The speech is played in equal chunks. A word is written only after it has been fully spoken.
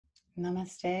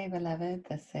Namaste, beloved.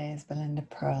 This is Belinda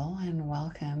Pearl, and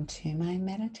welcome to my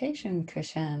meditation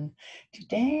cushion.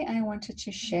 Today, I wanted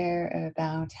to share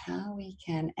about how we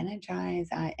can energize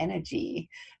our energy,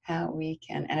 how we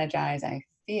can energize our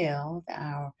field,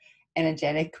 our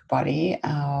energetic body,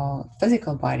 our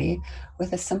physical body,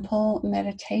 with a simple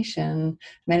meditation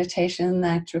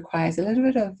that requires a little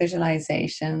bit of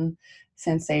visualization,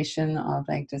 sensation of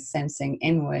like just sensing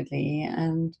inwardly,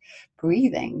 and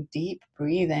breathing, deep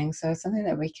breathing. So it's something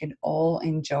that we could all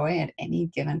enjoy at any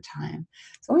given time.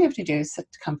 So all you have to do is sit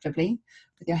comfortably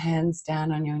with your hands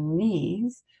down on your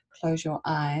knees, close your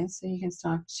eyes so you can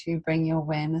start to bring your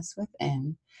awareness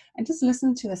within, and just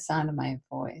listen to the sound of my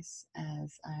voice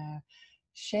as I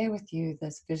share with you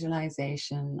this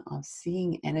visualization of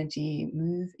seeing energy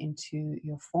move into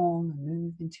your form,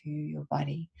 move into your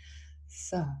body.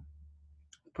 So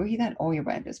breathe out all your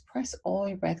breath. Just press all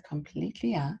your breath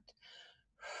completely out.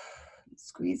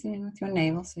 Squeeze it in with your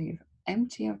navel so you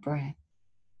empty your breath.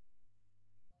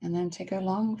 And then take a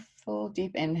long, full,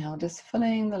 deep inhale, just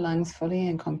filling the lungs fully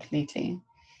and completely.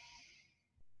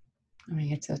 And when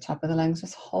you get to the top of the lungs,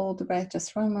 just hold the breath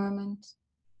just for a moment.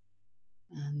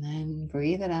 And then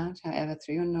breathe it out, however,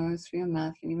 through your nose, through your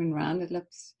mouth, and even rounded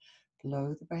lips.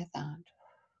 Blow the breath out.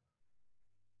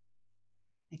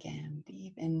 Again,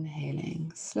 deep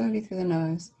inhaling, slowly through the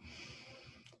nose.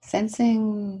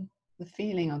 Sensing the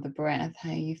feeling of the breath,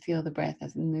 how you feel the breath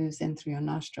as it moves in through your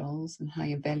nostrils and how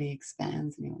your belly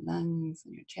expands in your lungs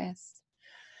and your chest.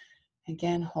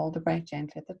 Again, hold the breath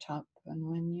gently at the top, and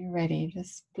when you're ready,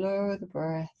 just blow the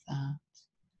breath out.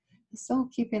 Still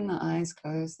keeping the eyes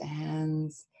closed, the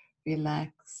hands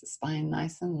relaxed, the spine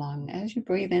nice and long. As you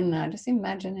breathe in now, just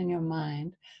imagine in your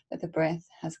mind that the breath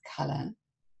has color.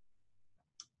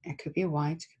 It could be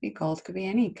white, it could be gold, it could be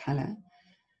any color.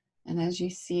 And as you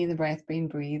see the breath being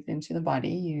breathed into the body,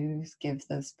 you give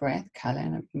this breath color,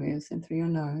 and it moves in through your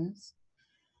nose,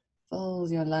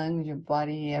 fills your lungs, your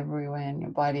body, everywhere in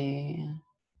your body. And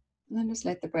then just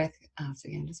let the breath out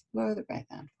again. Just blow the breath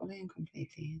out fully and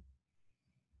completely.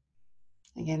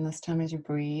 Again, this time as you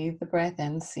breathe the breath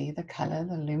in, see the color,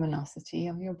 the luminosity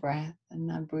of your breath. And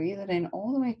now breathe it in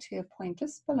all the way to a point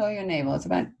just below your navel. It's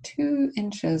about 2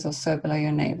 inches or so below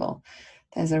your navel.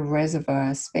 There's a reservoir,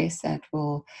 a space that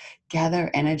will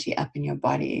gather energy up in your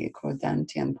body called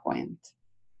Dantian point.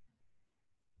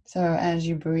 So as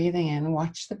you're breathing in,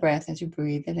 watch the breath as you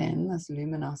breathe it in, this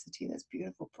luminosity, this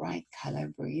beautiful bright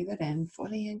color. Breathe it in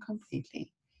fully and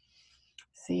completely.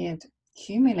 See it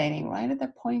accumulating right at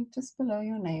the point just below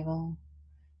your navel.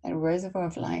 That reservoir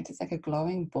of light is like a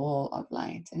glowing ball of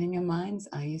light. And in your mind's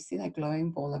eye, you see that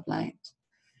glowing ball of light.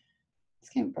 It's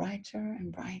getting brighter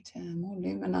and brighter, more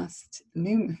luminous. It's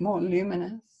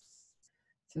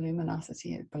a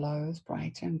luminosity. It glows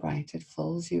brighter and brighter. It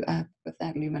fills you up with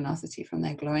that luminosity from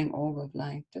that glowing orb of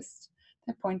light, just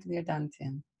that point of your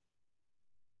Dantian.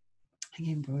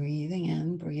 Again, breathing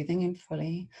in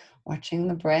fully, watching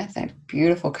the breath, that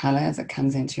beautiful color as it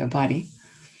comes into your body.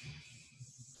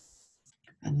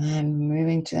 And then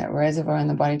moving to that reservoir in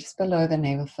the body just below the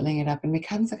navel, filling it up, and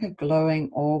becomes like a glowing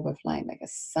orb of light, like a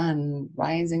sun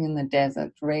rising in the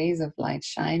desert, rays of light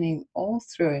shining all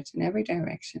through it in every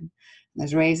direction. And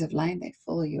those rays of light, they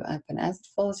fill you up. And as it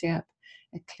fills you up,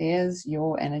 it clears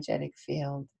your energetic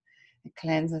field. It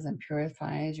cleanses and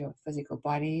purifies your physical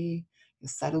body, your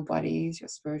subtle bodies, your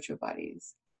spiritual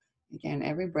bodies. Again,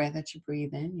 every breath that you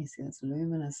breathe in, you see this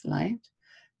luminous light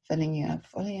filling you up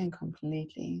fully and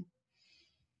completely.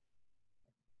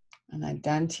 And that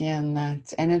Dantian,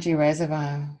 that energy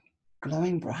reservoir,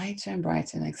 glowing brighter and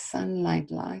brighter, like sunlight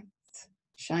light,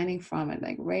 shining from it,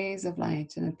 like rays of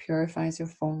light, and it purifies your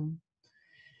form,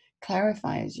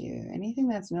 clarifies you. Anything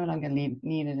that's no longer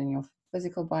needed in your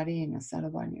physical body, in your subtle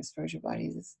body, in your spiritual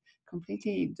bodies, is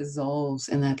completely dissolves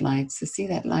in that light. So see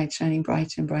that light shining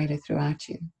brighter and brighter throughout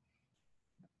you.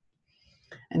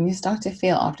 And you start to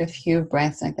feel after a few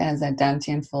breaths like that, as that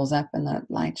Dantian fills up and that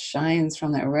light shines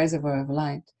from that reservoir of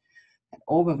light, that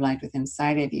orb of light within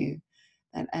inside of you,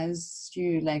 that as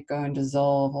you let go and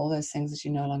dissolve all those things that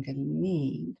you no longer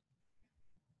need,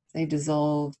 they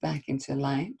dissolve back into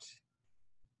light,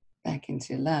 back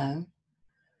into love,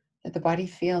 that the body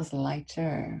feels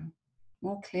lighter,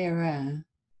 more clearer,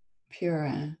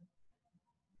 purer.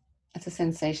 It's a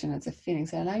sensation, it's a feeling.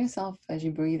 So allow yourself as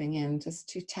you're breathing in just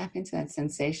to tap into that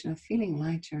sensation of feeling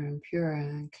lighter and purer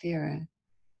and clearer.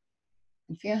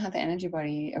 And feel how the energy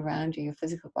body around you, your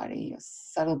physical body, your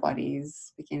subtle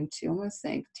bodies begin to almost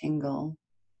like tingle.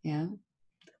 Yeah,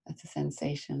 that's a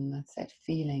sensation. That's that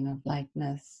feeling of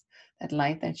lightness, that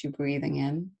light that you're breathing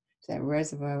in, that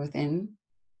reservoir within,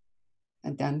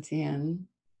 a Dantian.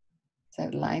 So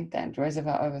light, that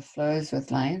reservoir overflows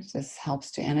with light. This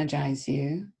helps to energize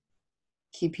you,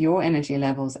 keep your energy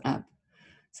levels up,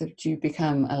 so that you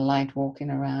become a light walking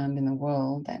around in the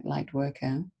world, that light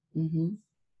worker.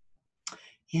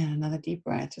 Yeah, another deep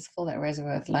breath. Just fill that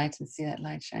reservoir with light and see that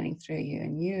light shining through you,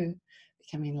 and you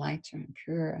becoming lighter and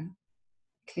purer,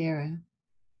 clearer.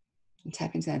 And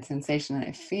tap into that sensation,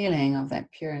 that feeling of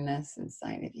that pureness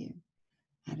inside of you.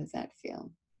 How does that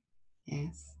feel?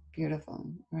 Yes,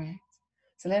 beautiful, right?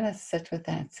 So let us sit with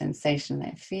that sensation,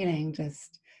 that feeling,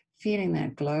 just feeling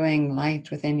that glowing light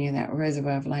within you, that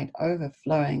reservoir of light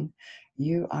overflowing.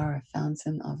 You are a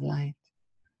fountain of light.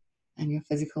 And your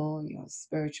physical, your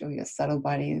spiritual, your subtle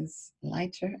body is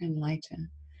lighter and lighter.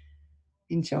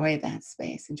 Enjoy that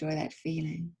space, enjoy that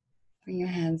feeling. Bring your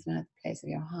hands now at the place of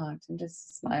your heart and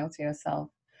just smile to yourself,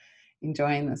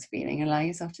 enjoying this feeling. Allow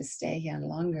yourself to stay here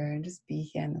longer and just be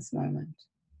here in this moment.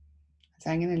 So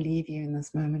I'm going to leave you in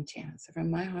this moment here. So from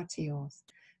my heart to yours,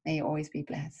 may you always be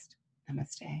blessed.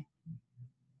 Namaste.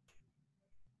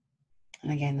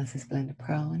 And again, this is Belinda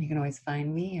Pearl, and you can always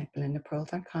find me at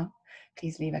belindapearl.com.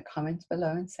 Please leave a comment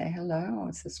below and say hello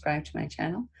or subscribe to my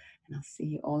channel, and I'll see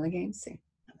you all again soon.